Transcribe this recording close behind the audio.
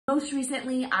Most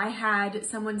recently, I had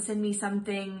someone send me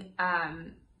something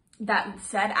that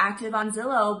said active on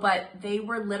Zillow, but they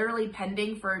were literally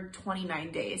pending for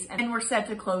 29 days and were set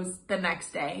to close the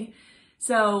next day.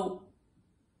 So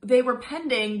they were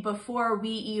pending before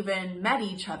we even met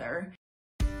each other.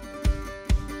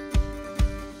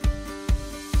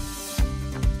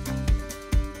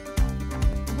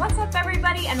 What's up,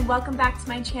 everybody, and welcome back to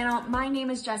my channel. My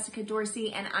name is Jessica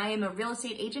Dorsey, and I am a real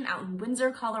estate agent out in Windsor,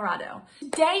 Colorado.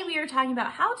 Today, we are talking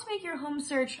about how to make your home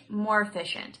search more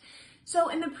efficient. So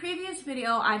in the previous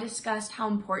video, I discussed how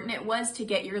important it was to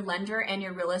get your lender and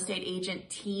your real estate agent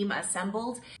team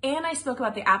assembled, and I spoke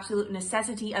about the absolute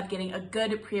necessity of getting a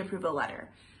good pre-approval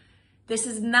letter. This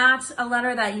is not a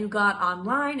letter that you got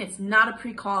online. It's not a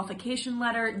pre-qualification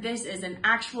letter. This is an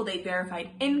actual, they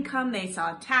verified income, they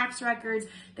saw tax records,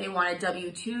 they wanted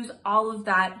W-2s, all of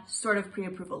that sort of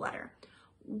pre-approval letter.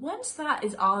 Once that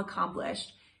is all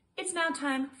accomplished, it's now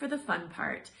time for the fun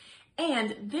part.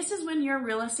 And this is when your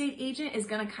real estate agent is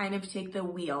gonna kind of take the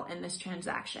wheel in this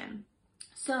transaction.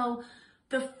 So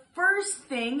the first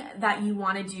thing that you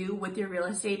wanna do with your real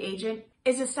estate agent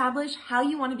is establish how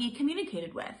you wanna be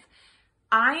communicated with.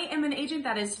 I am an agent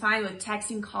that is fine with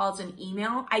texting, calls, and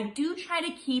email. I do try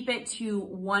to keep it to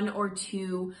one or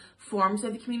two forms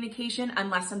of communication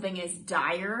unless something is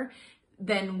dire,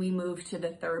 then we move to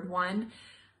the third one.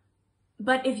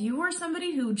 But if you are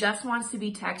somebody who just wants to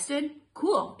be texted,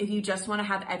 cool. If you just want to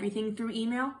have everything through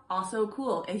email, also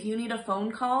cool. If you need a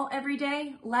phone call every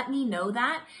day, let me know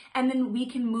that, and then we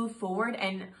can move forward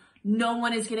and no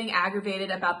one is getting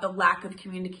aggravated about the lack of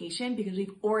communication because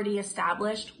we've already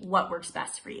established what works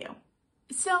best for you.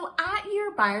 So at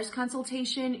your buyer's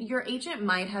consultation, your agent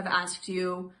might have asked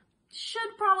you,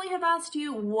 should probably have asked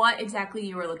you what exactly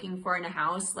you were looking for in a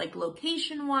house, like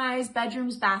location-wise,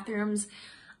 bedrooms, bathrooms.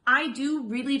 I do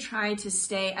really try to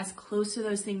stay as close to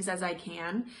those things as I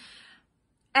can.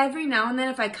 Every now and then,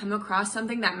 if I come across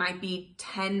something that might be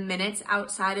 10 minutes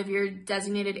outside of your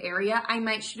designated area, I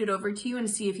might shoot it over to you and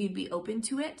see if you'd be open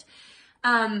to it.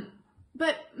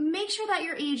 But make sure that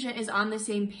your agent is on the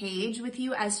same page with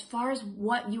you as far as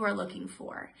what you are looking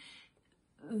for.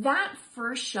 That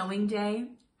first showing day,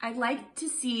 I'd like to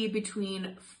see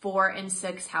between 4 and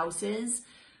 6 houses.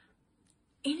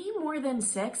 Any more than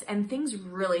 6 and things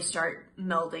really start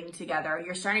melding together.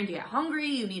 You're starting to get hungry,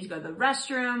 you need to go to the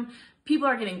restroom, people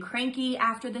are getting cranky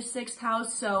after the 6th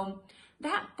house, so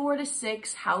that 4 to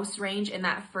 6 house range in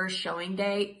that first showing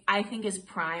day, I think is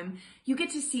prime. You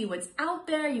get to see what's out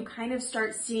there, you kind of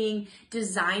start seeing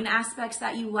design aspects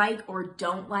that you like or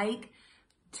don't like.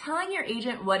 Telling your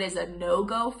agent what is a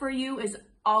no-go for you is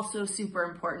also super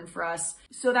important for us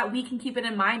so that we can keep it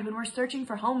in mind when we're searching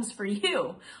for homes for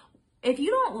you. If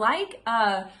you don't like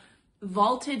a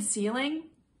vaulted ceiling,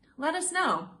 let us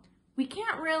know. We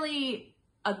can't really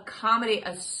accommodate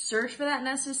a search for that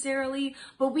necessarily,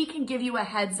 but we can give you a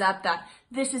heads up that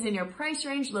this is in your price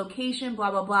range, location, blah,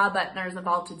 blah, blah, but there's a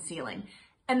vaulted ceiling.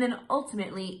 And then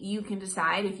ultimately you can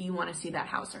decide if you want to see that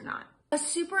house or not. A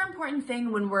super important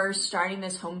thing when we're starting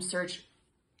this home search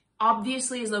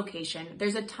obviously is location.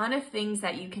 There's a ton of things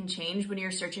that you can change when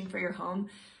you're searching for your home,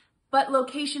 but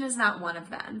location is not one of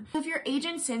them. If your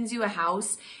agent sends you a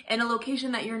house in a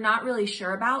location that you're not really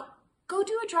sure about, go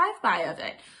do a drive-by of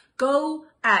it. Go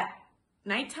at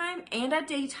nighttime and at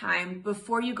daytime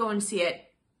before you go and see it,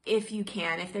 if you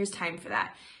can, if there's time for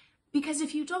that. Because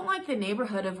if you don't like the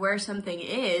neighborhood of where something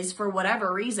is for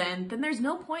whatever reason, then there's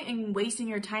no point in wasting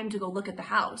your time to go look at the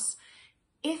house.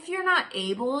 If you're not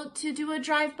able to do a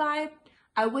drive-by,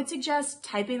 I would suggest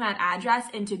typing that address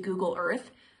into Google Earth.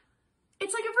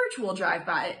 It's like a virtual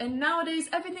drive-by, and nowadays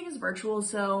everything is virtual,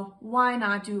 so why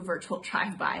not do a virtual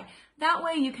drive-by? That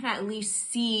way you can at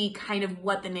least see kind of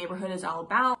what the neighborhood is all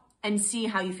about and see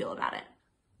how you feel about it.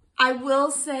 I will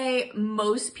say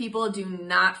most people do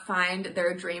not find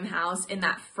their dream house in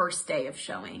that first day of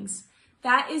showings.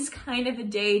 That is kind of a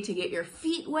day to get your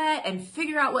feet wet and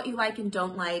figure out what you like and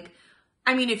don't like.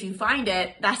 I mean, if you find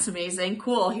it, that's amazing,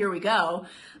 cool, here we go.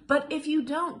 But if you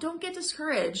don't get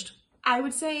discouraged. I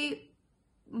would say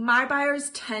my buyers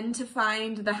tend to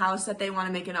find the house that they want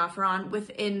to make an offer on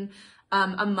within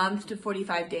a month to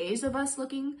 45 days of us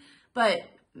looking, but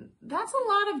that's a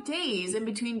lot of days in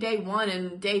between day 1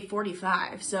 and day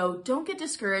 45. So don't get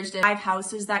discouraged if 5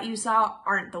 houses that you saw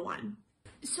aren't the one.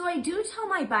 So I do tell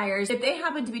my buyers, if they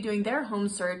happen to be doing their home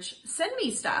search, send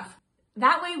me stuff.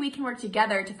 That way we can work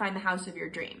together to find the house of your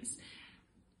dreams.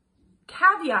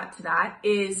 Caveat to that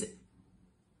is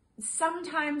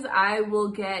sometimes I will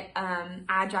get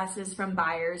addresses from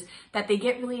buyers that they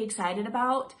get really excited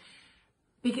about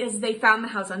because they found the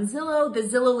house on Zillow. The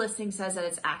Zillow listing says that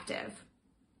it's active.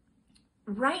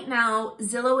 Right now,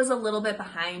 Zillow is a little bit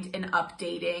behind in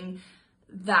updating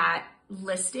that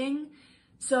listing.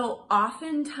 So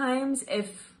oftentimes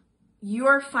if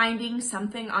you're finding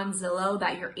something on Zillow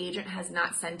that your agent has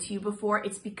not sent to you before,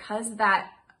 it's because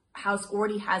that house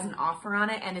already has an offer on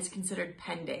it and is considered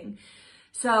pending.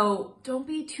 So don't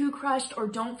be too crushed, or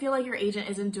don't feel like your agent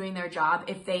isn't doing their job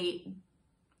if they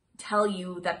tell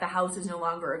you that the house is no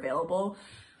longer available.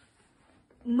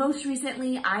 Most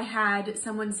recently, I had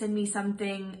someone send me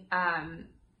something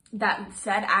that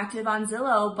said active on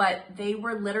Zillow, but they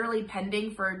were literally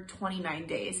pending for 29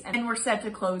 days and were set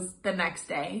to close the next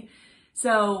day.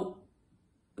 So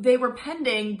they were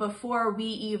pending before we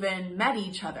even met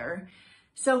each other.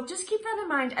 So just keep that in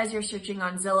mind as you're searching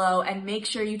on Zillow, and make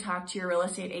sure you talk to your real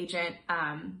estate agent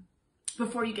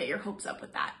before you get your hopes up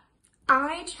with that.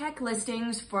 I check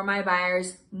listings for my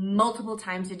buyers multiple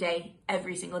times a day,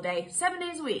 every single day, 7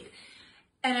 days a week.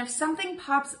 And if something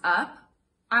pops up,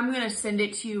 I'm gonna send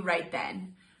it to you right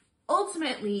then.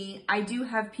 Ultimately, I do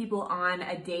have people on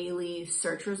a daily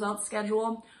search results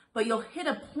schedule, but you'll hit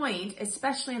a point,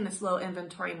 especially in this low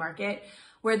inventory market,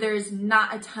 where there's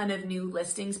not a ton of new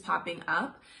listings popping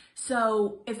up.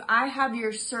 So if I have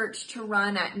your search to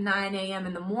run at 9 a.m.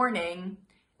 in the morning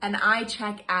and I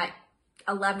check at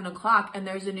 11 o'clock and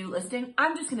there's a new listing,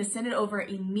 I'm just gonna send it over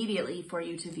immediately for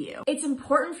you to view. It's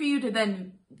important for you to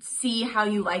then see how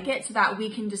you like it so that we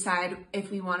can decide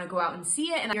if we wanna go out and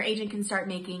see it, and your agent can start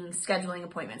making scheduling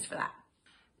appointments for that.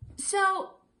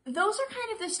 So those are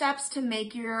kind of the steps to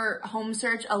make your home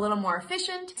search a little more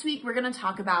efficient. This week, we're gonna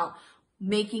talk about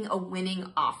making a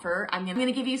winning offer. I'm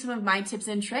gonna give you some of my tips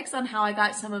and tricks on how I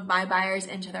got some of my buyers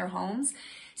into their homes,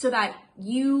 so that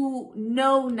you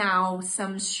know now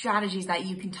some strategies that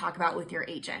you can talk about with your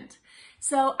agent.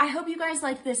 So I hope you guys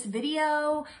liked this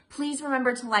video. Please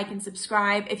remember to like and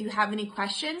subscribe. If you have any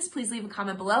questions, please leave a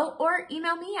comment below or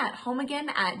email me at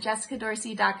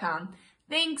homeagain@jessicadorsey.com.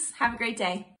 Thanks, have a great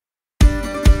day.